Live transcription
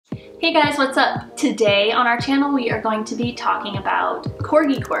Hey guys, what's up? Today on our channel we are going to be talking about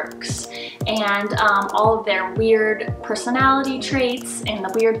Corgi quirks and all of their weird personality traits and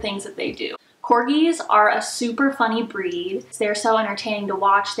the weird things that they do. Corgis are a super funny breed. They're so entertaining to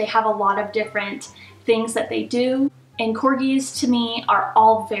watch. They have a lot of different things that they do. And Corgis to me are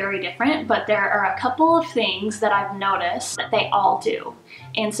all very different, but there are a couple of things that I've noticed that they all do.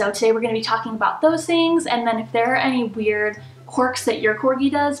 And so today we're going to be talking about those things, and then if there are any weird quirks that your Corgi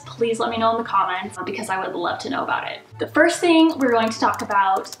does, please let me know in the comments because I would love to know about it. The first thing we're going to talk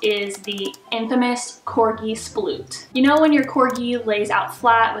about is the infamous Corgi sploot. You know when your Corgi lays out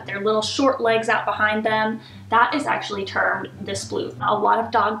flat with their little short legs out behind them? That is actually termed the sploot. A lot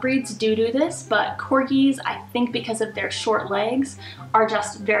of dog breeds do this, but Corgis, I think because of their short legs, are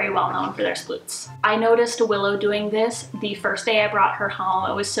just very well known for their sploots. I noticed Willow doing this the first day I brought her home.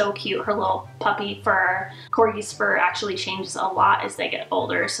 It was so cute. Her little puppy fur, Corgi's fur actually changes a lot as they get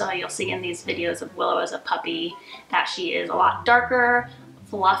older, so you'll see in these videos of Willow as a puppy that she is a lot darker,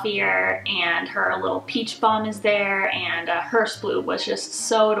 fluffier, and her little peach bum is there, and her sploot was just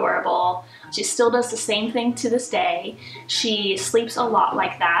so adorable. She still does the same thing to this day. She sleeps a lot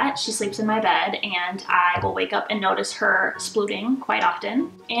like that. She sleeps in my bed, and I will wake up and notice her splooting quite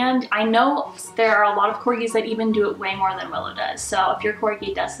often. And I know there are a lot of Corgis that even do it way more than Willow does, so if your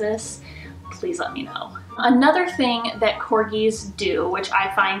Corgi does this, please let me know. Another thing that Corgis do, which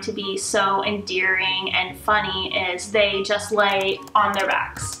I find to be so endearing and funny, is they just lay on their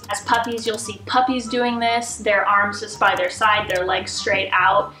backs. As puppies, you'll see puppies doing this, their arms just by their side, their legs straight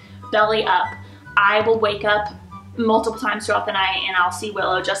out, belly up. I will wake up multiple times throughout the night and I'll see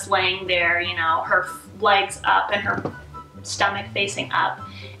Willow just laying there, you know, her legs up and her stomach facing up.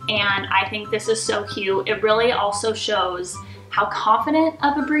 And I think this is so cute. It really also shows how confident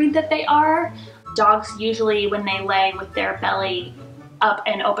of a breed that they are. Dogs usually, when they lay with their belly up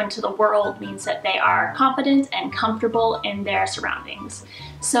and open to the world, means that they are confident and comfortable in their surroundings.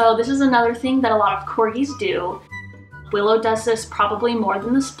 So this is another thing that a lot of Corgis do. Willow does this probably more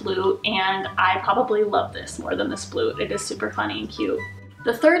than the sploot, and I probably love this more than the sploot. It is super funny and cute.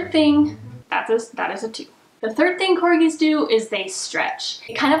 The third thing, that is a 2. The third thing Corgis do is they stretch.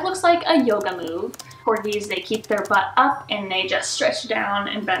 It kind of looks like a yoga move. Corgis, they keep their butt up and they just stretch down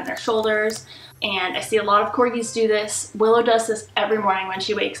and bend their shoulders. And I see a lot of Corgis do this. Willow does this every morning when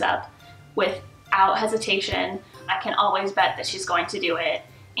she wakes up without hesitation. I can always bet that she's going to do it.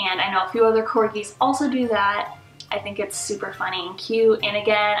 And I know a few other Corgis also do that. I think it's super funny and cute. And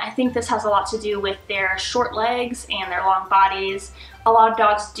again, I think this has a lot to do with their short legs and their long bodies. A lot of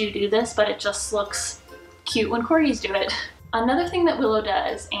dogs do this, but it just looks cute when Corgis do it. Another thing that Willow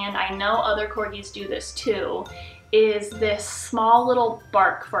does, and I know other Corgis do this too, is this small little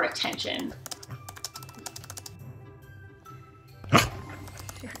bark for attention.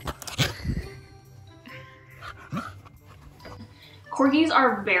 Corgis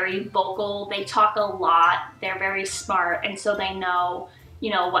are very vocal, they talk a lot, they're very smart, and so they know,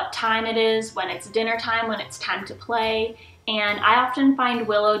 you know, what time it is, when it's dinner time, when it's time to play. And I often find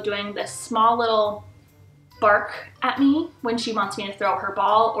Willow doing this small little bark at me when she wants me to throw her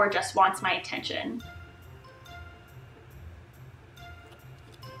ball or just wants my attention.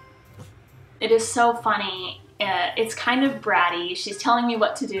 It is so funny. It's kind of bratty. She's telling me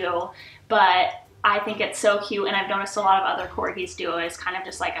what to do, but I think it's so cute, and I've noticed a lot of other Corgis do it. It's kind of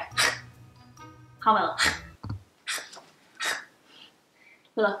just like a how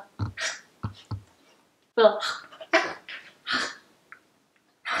Willow. Willow.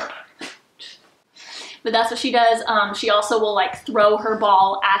 But that's what she does. She also will like throw her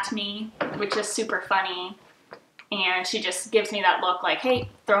ball at me, which is super funny. And she just gives me that look like, hey,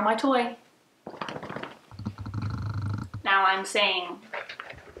 throw my toy. Now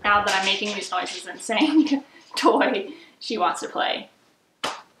that I'm making these noises and saying toy, she wants to play.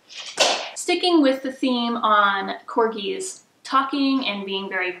 Sticking with the theme on Corgis talking and being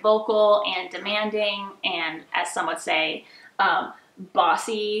very vocal and demanding and, as some would say,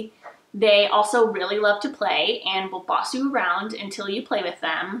 bossy, they also really love to play and will boss you around until you play with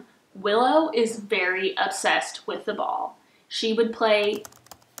them. Willow is very obsessed with the ball. She would play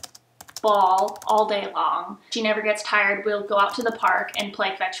ball all day long. She never gets tired. We'll go out to the park and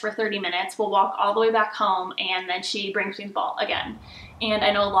play fetch for 30 minutes. We'll walk all the way back home, and then she brings me the ball again. And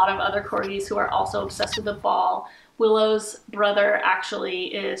I know a lot of other Corgis who are also obsessed with the ball. Willow's brother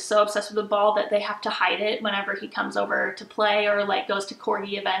actually is so obsessed with the ball that they have to hide it whenever he comes over to play or like goes to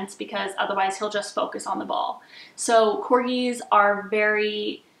Corgi events, because otherwise he'll just focus on the ball. So Corgis are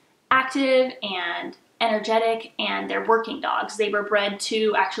very active and energetic, and they're working dogs. They were bred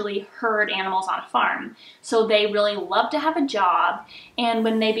to actually herd animals on a farm. So they really love to have a job, and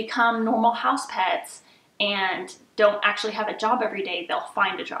when they become normal house pets and don't actually have a job every day, they'll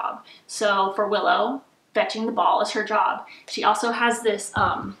find a job. So for Willow, fetching the ball is her job. She also has this,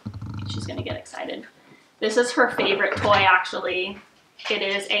 she's gonna get excited. This is her favorite toy, actually. It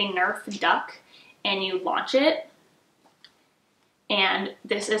is a Nerf duck, and you launch it, and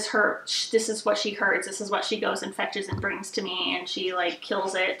this is what she herds. This is what she goes and fetches and brings to me, and she like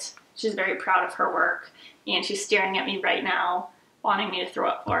kills it. She's very proud of her work, and she's staring at me right now, wanting me to throw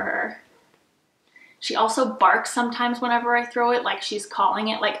it for her. She also barks sometimes whenever I throw it, like she's calling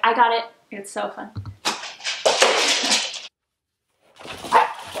it, like, I got it. It's so fun.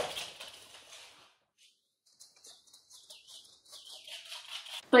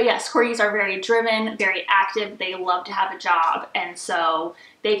 But yes, Corgis are very driven, very active. They love to have a job, and so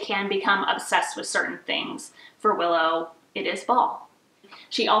they can become obsessed with certain things. For Willow, it is ball.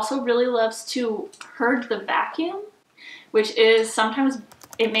 She also really loves to herd the vacuum, which is sometimes,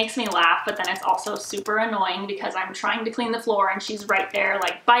 it makes me laugh, but then it's also super annoying because I'm trying to clean the floor and she's right there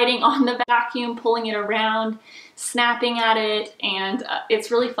like biting on the vacuum, pulling it around, snapping at it, and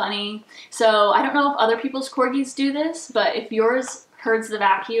it's really funny. So I don't know if other people's Corgis do this, but if yours herds the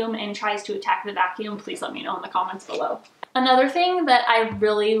vacuum and tries to attack the vacuum, please let me know in the comments below. Another thing that I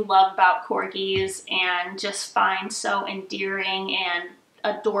really love about Corgis and just find so endearing and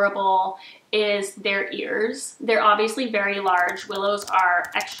adorable is their ears. They're obviously very large. Willow's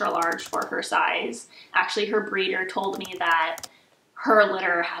are extra large for her size. Actually, her breeder told me that her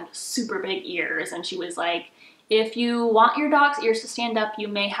litter had super big ears, and she was like, if you want your dog's ears to stand up, you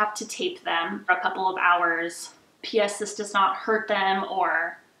may have to tape them for a couple of hours. P.S. This does not hurt them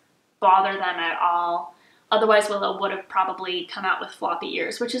or bother them at all. Otherwise, Willow would have probably come out with floppy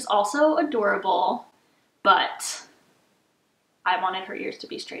ears, which is also adorable, but I wanted her ears to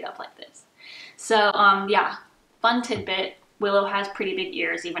be straight up like this. So, yeah, fun tidbit. Willow has pretty big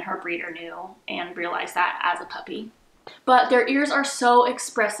ears. Even her breeder knew and realized that as a puppy. But their ears are so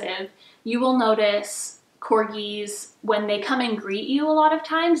expressive. You will notice Corgis, when they come and greet you, a lot of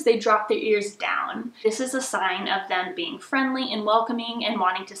times they drop their ears down. This is a sign of them being friendly and welcoming and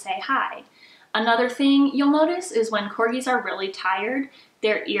wanting to say hi. Another thing you'll notice is when Corgis are really tired,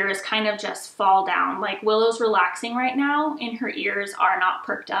 their ears kind of just fall down. Like Willow's relaxing right now and her ears are not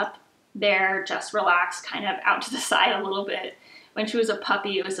perked up. They're just relaxed, kind of out to the side a little bit. When she was a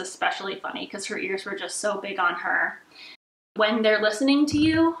puppy, it was especially funny because her ears were just so big on her. When they're listening to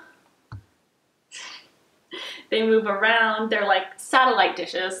you, they move around. They're like satellite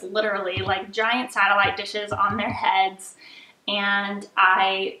dishes, literally, like giant satellite dishes on their heads. And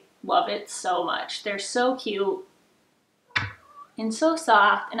I love it so much. They're so cute and so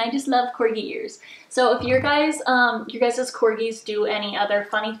soft, and I just love Corgi ears. So if your guys' Corgis do any other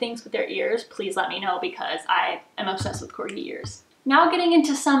funny things with their ears, please let me know because I am obsessed with Corgi ears. Now getting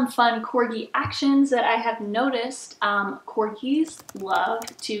into some fun Corgi actions that I have noticed, Corgis love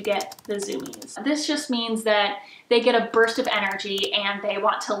to get the zoomies. This just means that they get a burst of energy and they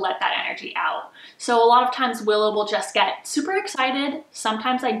want to let that energy out. So a lot of times Willow will just get super excited,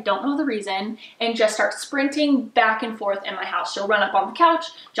 sometimes I don't know the reason, and just start sprinting back and forth in my house. She'll run up on the couch,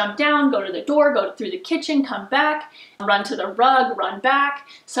 jump down, go to the door, go through the kitchen, come back, run to the rug, run back.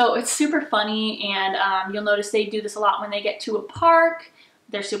 So it's super funny, and you'll notice they do this a lot when they get to a park.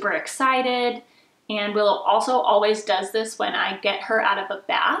 They're super excited, and Willow also always does this when I get her out of a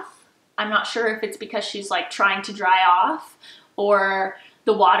bath. I'm not sure if it's because she's like trying to dry off or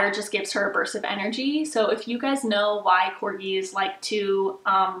the water just gives her a burst of energy. So if you guys know why Corgis like to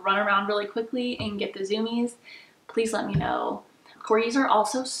run around really quickly and get the zoomies, please let me know. Corgis are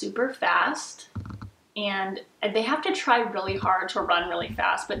also super fast, and they have to try really hard to run really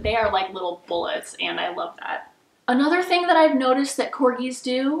fast, but they are like little bullets, and I love that. Another thing that I've noticed that Corgis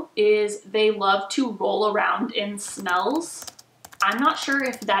do is they love to roll around in smells. I'm not sure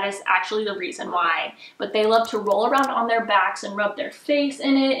if that is actually the reason why, but they love to roll around on their backs and rub their face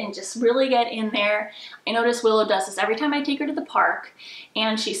in it and just really get in there. I notice Willow does this every time I take her to the park,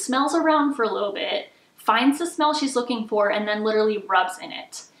 and she smells around for a little bit, finds the smell she's looking for, and then literally rubs in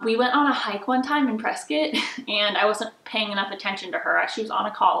it. We went on a hike one time in Prescott, and I wasn't paying enough attention to her. She was on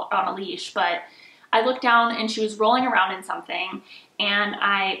a leash, but I looked down and she was rolling around in something, and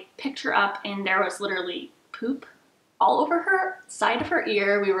I picked her up and there was literally poop all over her side of her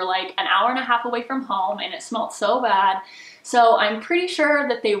ear. We were like an hour and a half away from home and it smelled so bad. So I'm pretty sure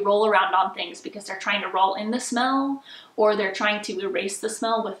that they roll around on things because they're trying to roll in the smell, or they're trying to erase the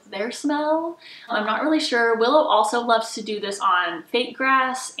smell with their smell. I'm not really sure. Willow also loves to do this on fake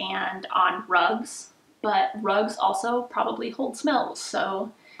grass and on rugs. but rugs also probably hold smells.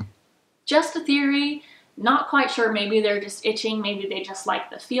 So just a theory, not quite sure. Maybe they're just itching, maybe they just like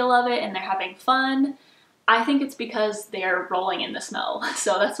the feel of it and they're having fun. I think it's because they're rolling in the smell,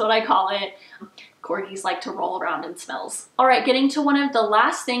 so that's what I call it. Corgis like to roll around in smells. All right, getting to one of the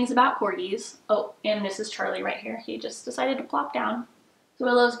last things about corgis. Oh, and this is Charlie right here. He just decided to plop down.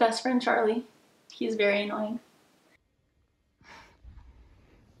 Willow's best friend, Charlie. He's very annoying.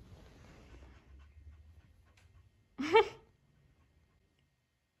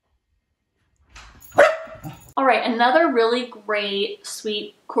 All right, another really great,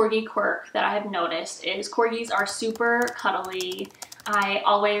 sweet corgi quirk that I have noticed is corgis are super cuddly. I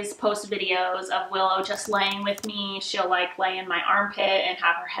always post videos of Willow just laying with me. She'll like lay in my armpit and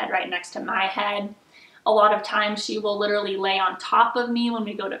have her head right next to my head. A lot of times she will literally lay on top of me when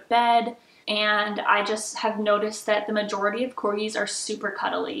we go to bed. And I just have noticed that the majority of corgis are super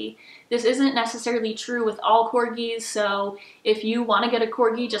cuddly. This isn't necessarily true with all corgis, so if you want to get a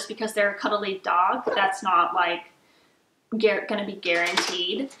corgi just because they're a cuddly dog, that's not like gonna be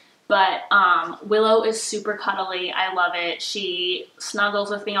guaranteed. But Willow is super cuddly. I love it. She snuggles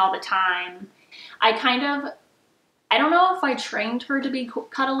with me all the time. I don't know if I trained her to be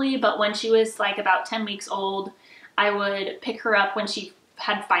cuddly, but when she was like about 10 weeks old, I would pick her up when she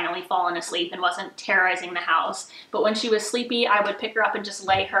had finally fallen asleep and wasn't terrorizing the house. But when she was sleepy, I would pick her up and just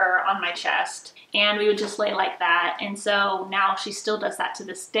lay her on my chest, and we would just lay like that. And so now she still does that to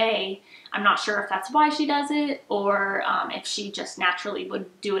this day. I'm not sure if that's why she does it or if she just naturally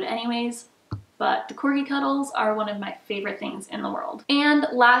would do it anyways. But the corgi cuddles are one of my favorite things in the world. And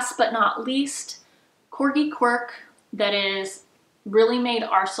last but not least, corgi quirk that is really made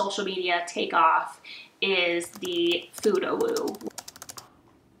our social media take off is the food Awoo.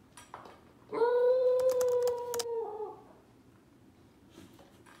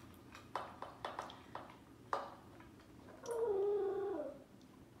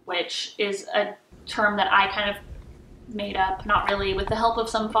 Which is a term that I kind of made up, not really, with the help of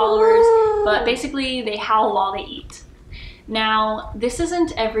some followers, but basically they howl while they eat. Now, this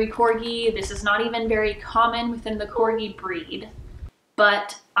isn't every corgi, this is not even very common within the corgi breed,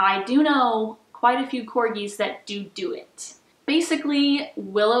 but I do know quite a few corgis that do it. Basically,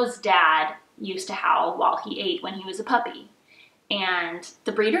 Willow's dad used to howl while he ate when he was a puppy. And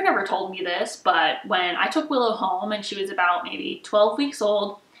the breeder never told me this, but when I took Willow home and she was about maybe 12 weeks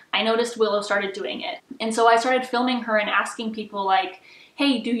old, I noticed Willow started doing it. And so I started filming her and asking people like,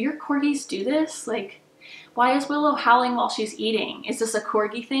 hey, do your corgis do this? Like, why is Willow howling while she's eating? Is this a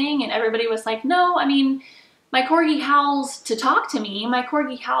corgi thing? And everybody was like, no, I mean, my corgi howls to talk to me. My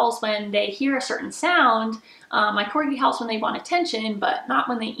corgi howls when they hear a certain sound. My corgi howls when they want attention, but not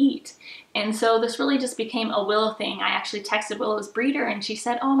when they eat. And so this really just became a Willow thing. I actually texted Willow's breeder and she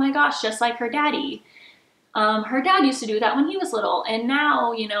said, oh my gosh, just like her daddy. Her dad used to do that when he was little, and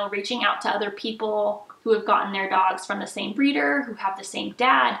now, you know, reaching out to other people who have gotten their dogs from the same breeder, who have the same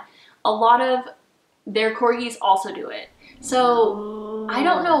dad, a lot of their corgis also do it. So I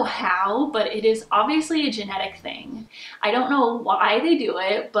don't know how, but it is obviously a genetic thing. I don't know why they do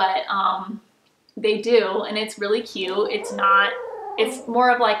it, but they do, and it's really cute. It's more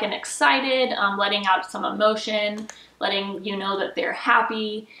of like an excited, letting out some emotion, letting you know that they're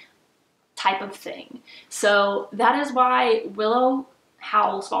happy type of thing. So that is why Willow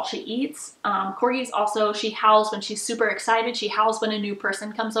howls while she eats. Corgis also, she howls when she's super excited. She howls when a new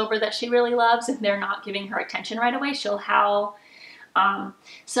person comes over that she really loves and they're not giving her attention right away. She'll howl.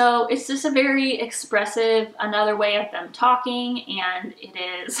 So it's just a very expressive, another way of them talking, and it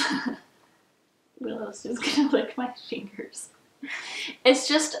is... Willow's just gonna lick my fingers. It's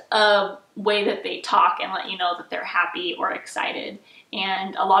just a way that they talk and let you know that they're happy or excited.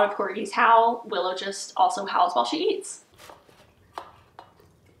 And a lot of corgis howl. Willow just also howls while she eats.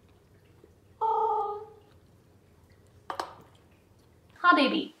 Hi,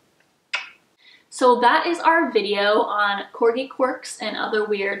 baby. So that is our video on corgi quirks and other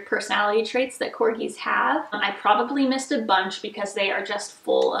weird personality traits that corgis have. I probably missed a bunch because they are just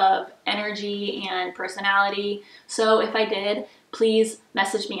full of energy and personality. So if I did, please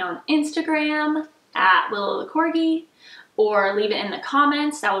message me on Instagram at Willow the Corgi, or leave it in the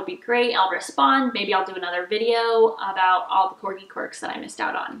comments. That would be great. I'll respond. Maybe I'll do another video about all the corgi quirks that I missed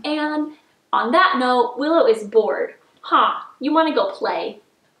out on. And on that note, Willow is bored. Huh, you wanna go play?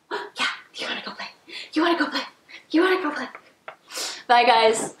 Yeah, you wanna go play. You wanna go play. You wanna go play. Bye,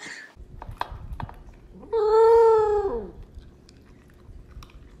 guys.